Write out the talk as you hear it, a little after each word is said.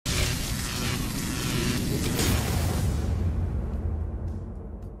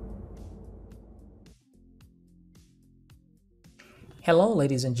Hello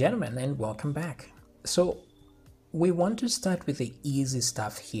ladies and gentlemen, and welcome back. So we want to start with the easy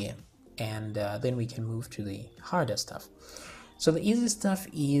stuff here, and then we can move to the harder stuff. So the easy stuff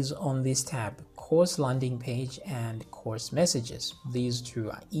is on this tab, course landing page and course messages. These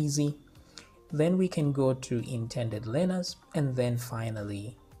two are easy. Then we can go to intended learners and then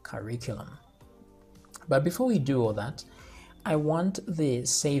finally curriculum. But before we do all that, I want the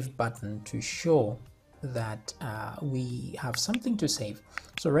save button to show that we have something to save.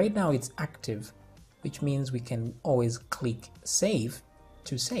 So right now it's active, which means we can always click save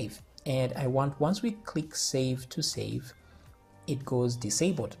to save. And I want, once we click save to save, it goes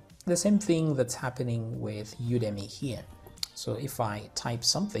disabled. The same thing that's happening with Udemy here. So if I type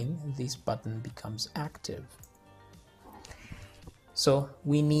something, this button becomes active. So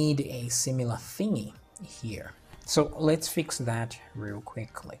we need a similar thingy here. So let's fix that real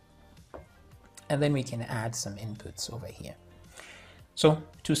quickly. And then we can add some inputs over here. So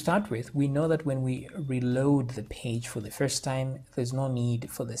to start with, we know that when we reload the page for the first time, there's no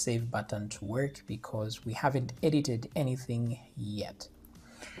need for the save button to work because we haven't edited anything yet.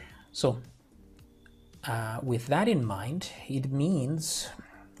 So with that in mind, it means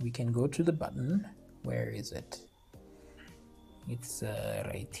we can go to the button. Where is it? It's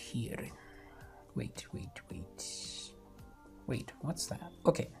right here. Wait, what's that?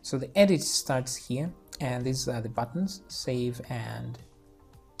 Okay, so the edit starts here, and these are the buttons, save and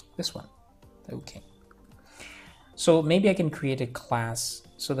this one. Okay, so maybe I can create a class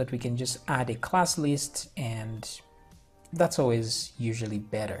so that we can just add a class list, and that's always usually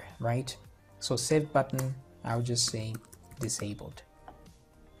better, right? So save button, I'll just say disabled,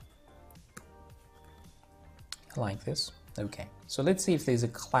 like this. Okay, so let's see if there's a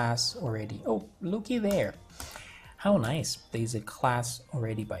class already. Oh, looky there. How nice. There's a class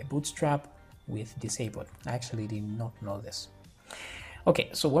already by Bootstrap with disabled. I actually did not know this. Okay,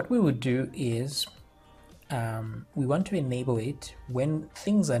 so what we would do is we want to enable it when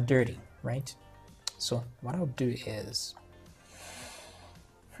things are dirty, right? So what I'll do is,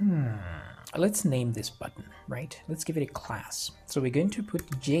 let's name this button, right? Let's give it a class. So we're going to put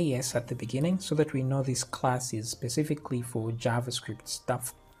JS at the beginning so that we know this class is specifically for JavaScript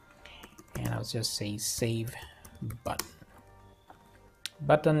stuff. And I'll just say save button.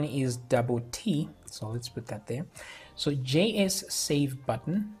 Button is double T, so let's put that there. So JS save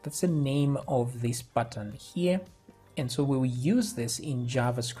button, that's the name of this button here. And so we will use this in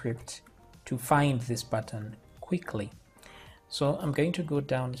JavaScript to find this button quickly. So I'm going to go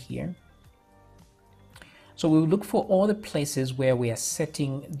down here. So we'll look for all the places where we are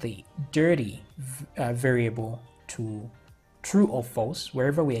setting the dirty variable to true or false.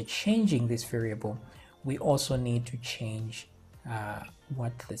 Wherever we are changing this variable, we also need to change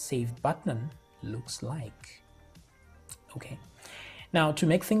what the save button looks like. Okay. Now, to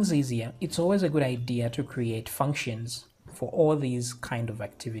make things easier, it's always a good idea to create functions for all these kind of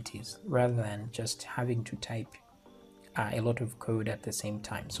activities rather than just having to type a lot of code at the same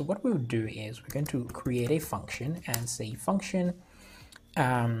time. So what we'll do is we're going to create a function and say function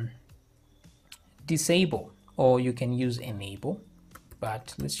disable, or you can use enable,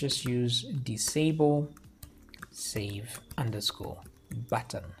 but let's just use disable save underscore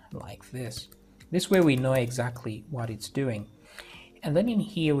button like this. This way we know exactly what it's doing. And then in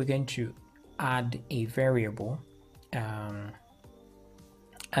here we're going to add a variable. I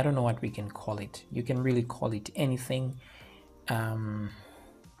don't know what we can call it. You can really call it anything.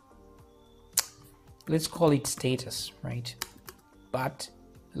 Let's call it status, right? But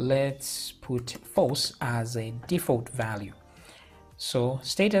let's put false as a default value. So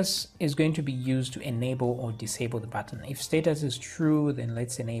status is going to be used to enable or disable the button. If status is true, then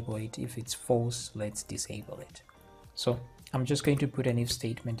let's enable it. If it's false, let's disable it. So I'm just going to put an if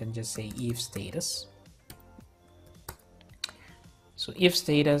statement and just say if status. So if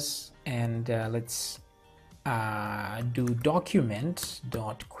status, and let's do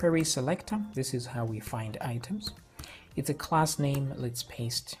document.querySelector. This is how we find items. It's a class name. Let's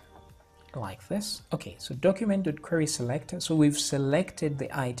paste like this. Okay, so document.querySelector. So we've selected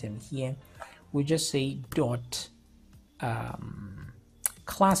the item here. We just say dot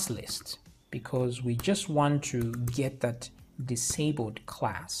class list because we just want to get that disabled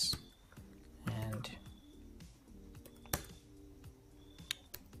class. And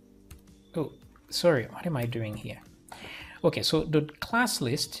oh, sorry, what am I doing here? Okay, so the class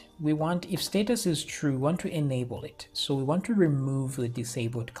list, we want, if status is true, we want to enable it. So we want to remove the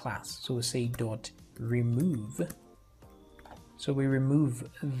disabled class. So we say dot remove. So we remove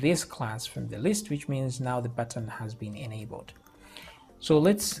this class from the list, which means now the button has been enabled. So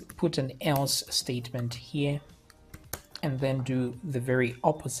let's put an else statement here. and then do the very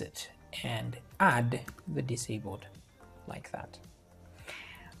opposite and add the disabled like that.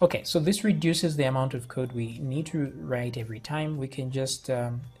 Okay, so this reduces the amount of code we need to write every time. We can just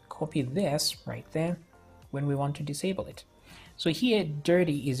copy this right there when we want to disable it. So here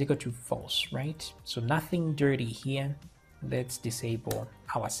dirty is equal to false, right? So nothing dirty here. Let's disable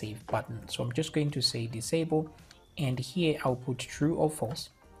our save button. So I'm just going to say disable, and here I'll put true or false.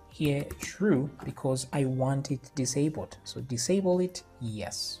 Here true because I want it disabled. So disable it,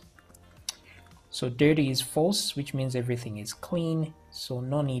 yes. So dirty is false, which means everything is clean, so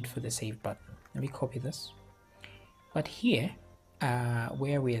no need for the save button. Let me copy this. But here,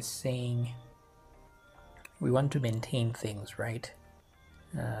 where we are saying we want to maintain things, right?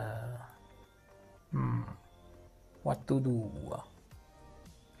 What to do?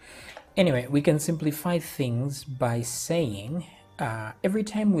 Anyway, we can simplify things by saying every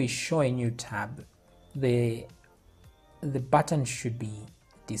time we show a new tab, the button should be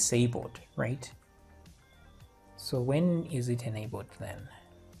disabled, right? So when is it enabled then?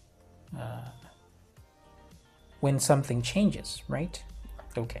 When something changes, right?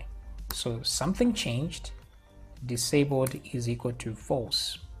 Okay, so something changed, disabled is equal to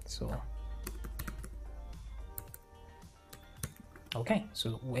false. So okay,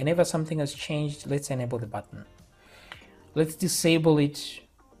 so whenever something has changed, let's enable the button. Let's disable it.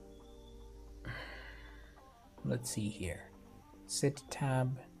 Let's see here. Set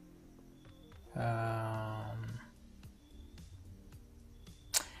tab.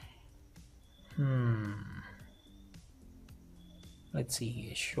 Let's see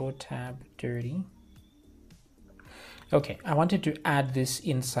here. Show tab dirty. Okay, I wanted to add this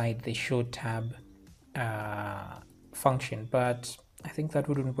inside the show tab function, but I think that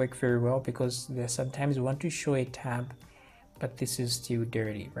wouldn't work very well because there's sometimes we want to show a tab, but this is still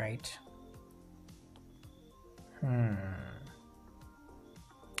dirty, right?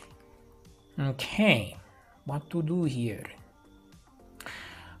 Okay, what to do here?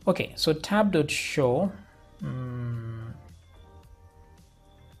 Okay, so tab.show.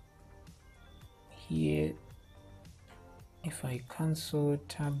 Here, if I cancel,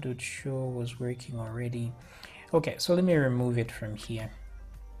 tab.show was working already. Okay, so let me remove it from here.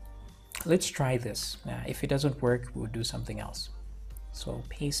 Let's try this. If it doesn't work, we'll do something else. So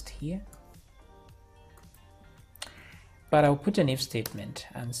paste here. But I'll put an if statement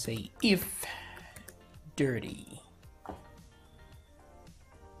and say if dirty.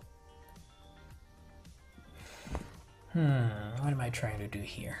 What am I trying to do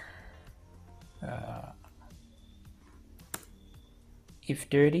here? If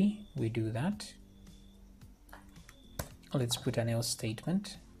dirty, we do that. Let's put an else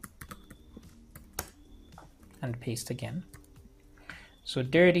statement and paste again. So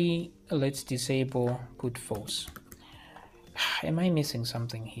dirty, let's disable, put false. Am I missing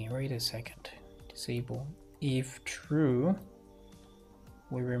something here? Wait a second. Disable. If true,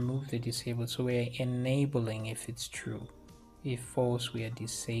 we remove the disabled. So we're enabling if it's true. If false, we are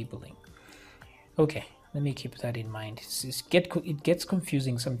disabling. Okay, let me keep that in mind. It gets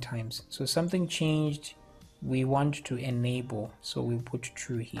confusing sometimes. So something changed, we want to enable, so we put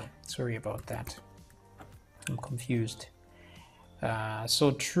true here. Sorry about that. I'm confused.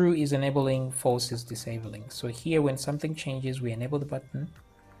 So true is enabling, false is disabling. So here, when something changes, we enable the button,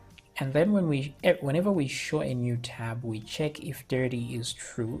 and then whenever we show a new tab, we check if dirty is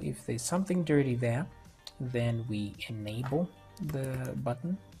true. If there's something dirty there, then we enable the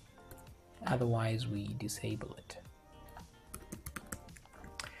button. Otherwise, we disable it.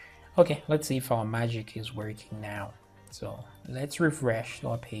 Okay, let's see if our magic is working now. So let's refresh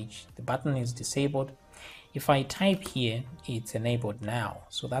our page. The button is disabled. If I type here, it's enabled now.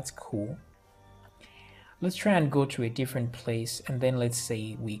 So that's cool. Let's try and go to a different place, and then let's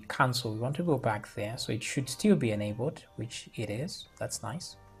say we cancel. We want to go back there, so it should still be enabled, which it is. That's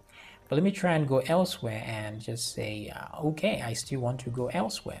nice. But let me try and go elsewhere and just say, okay, I still want to go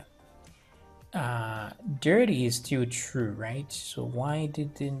elsewhere. Dirty is still true, right? So why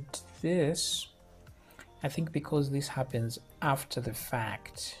didn't this? I think because this happens after the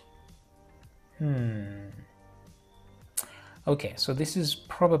fact. Okay, so this is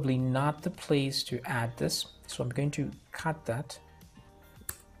probably not the place to add this, so I'm going to cut that.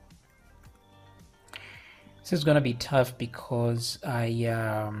 This is going to be tough because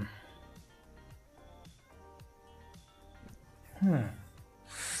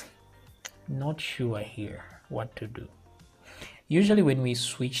not sure here what to do. Usually when we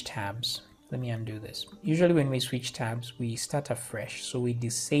switch tabs, let me undo this. Usually when we switch tabs, we start afresh, so we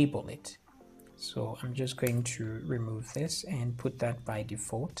disable it. So I'm just going to remove this and put that by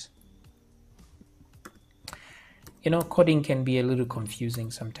default. You know, coding can be a little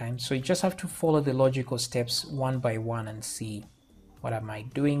confusing sometimes, so you just have to follow the logical steps one by one and see what am I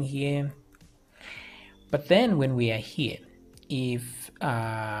doing here. But then when we are here, if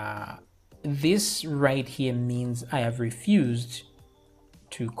this right here means I have refused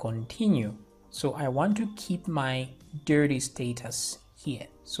to continue, so I want to keep my dirty status here.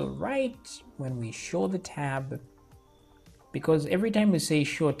 So right when we show the tab, because every time we say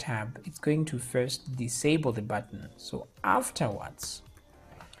show tab, it's going to first disable the button. So afterwards,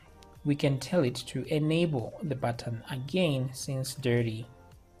 we can tell it to enable the button again, since dirty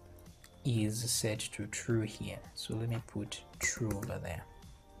is set to true here. So let me put true over there.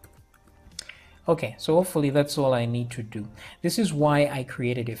 Okay, so hopefully that's all I need to do. This is why I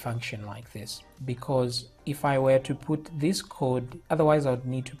created a function like this, because if I were to put this code, otherwise I would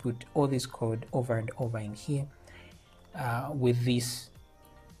need to put all this code over and over in here with this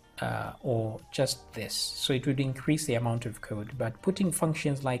or just this. So it would increase the amount of code, but putting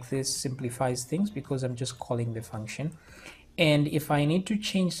functions like this simplifies things because I'm just calling the function. And if I need to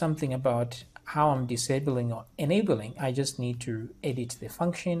change something about how I'm disabling or enabling, I just need to edit the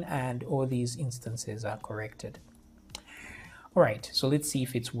function and all these instances are corrected. All right, so let's see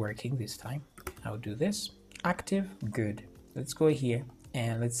if it's working this time. I'll do this. Active, good. Let's go here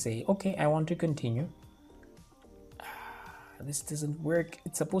and let's say, okay, I want to continue. This doesn't work.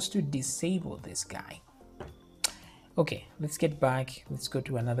 It's supposed to disable this guy. Okay, let's get back. Let's go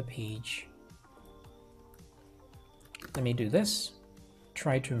to another page. Let me do this.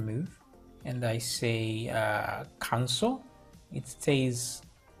 Try to move. And I say cancel. It stays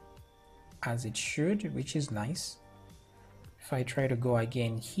as it should, which is nice. If I try to go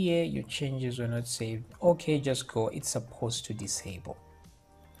again here, your changes were not saved. Okay, just go. It's supposed to disable.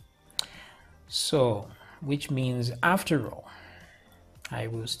 So, which means after all, I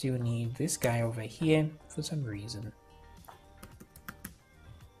will still need this guy over here for some reason.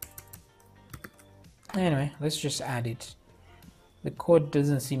 Anyway, let's just add it. The code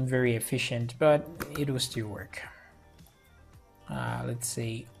doesn't seem very efficient, but it will still work. Let's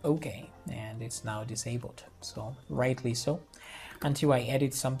say okay, and it's now disabled. So rightly so, until I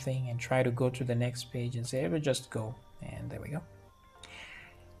edit something and try to go to the next page and say, I will just go, and there we go.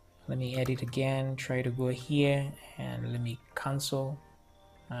 Let me edit again, try to go here, and let me cancel.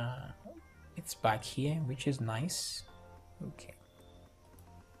 It's back here, which is nice. Okay.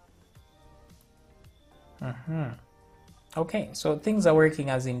 Okay, so things are working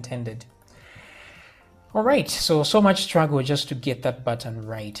as intended. All right, so much struggle just to get that button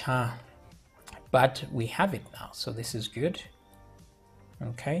right, huh? But we have it now, so this is good.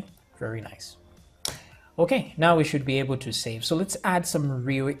 Okay, very nice. Okay, now we should be able to save. So let's add some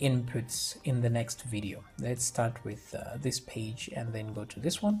real inputs in the next video. Let's start with this page and then go to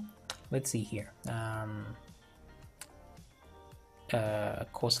this one. Let's see here.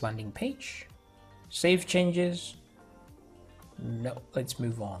 Course landing page. Save changes. No, let's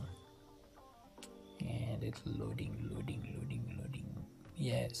move on. And it's loading.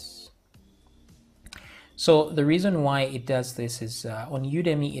 Yes. So the reason why it does this is on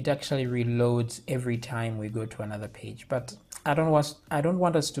Udemy, it actually reloads every time we go to another page. But I don't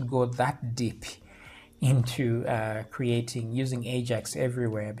want us to go that deep into using Ajax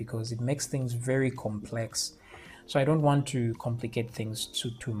everywhere, because it makes things very complex. So I don't want to complicate things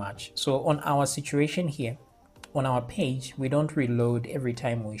too much. So on our situation here, on our page, we don't reload every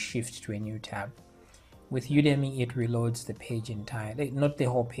time we shift to a new tab. With Udemy, it reloads the page entirely, not the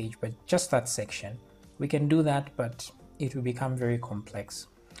whole page, but just that section. We can do that, but it will become very complex.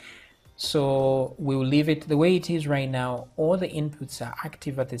 So we'll leave it the way it is right now. All the inputs are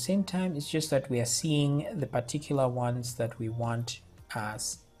active at the same time. It's just that we are seeing the particular ones that we want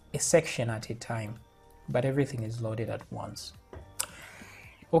as a section at a time, but everything is loaded at once.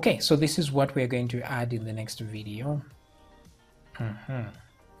 Okay, so this is what we're going to add in the next video.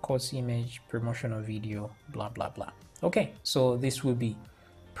 Course image, promotional video, blah, blah, blah. Okay, so this will be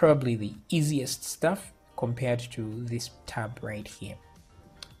probably the easiest stuff compared to this tab right here,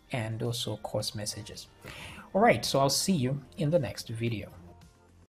 and also course messages. All right, so I'll see you in the next video.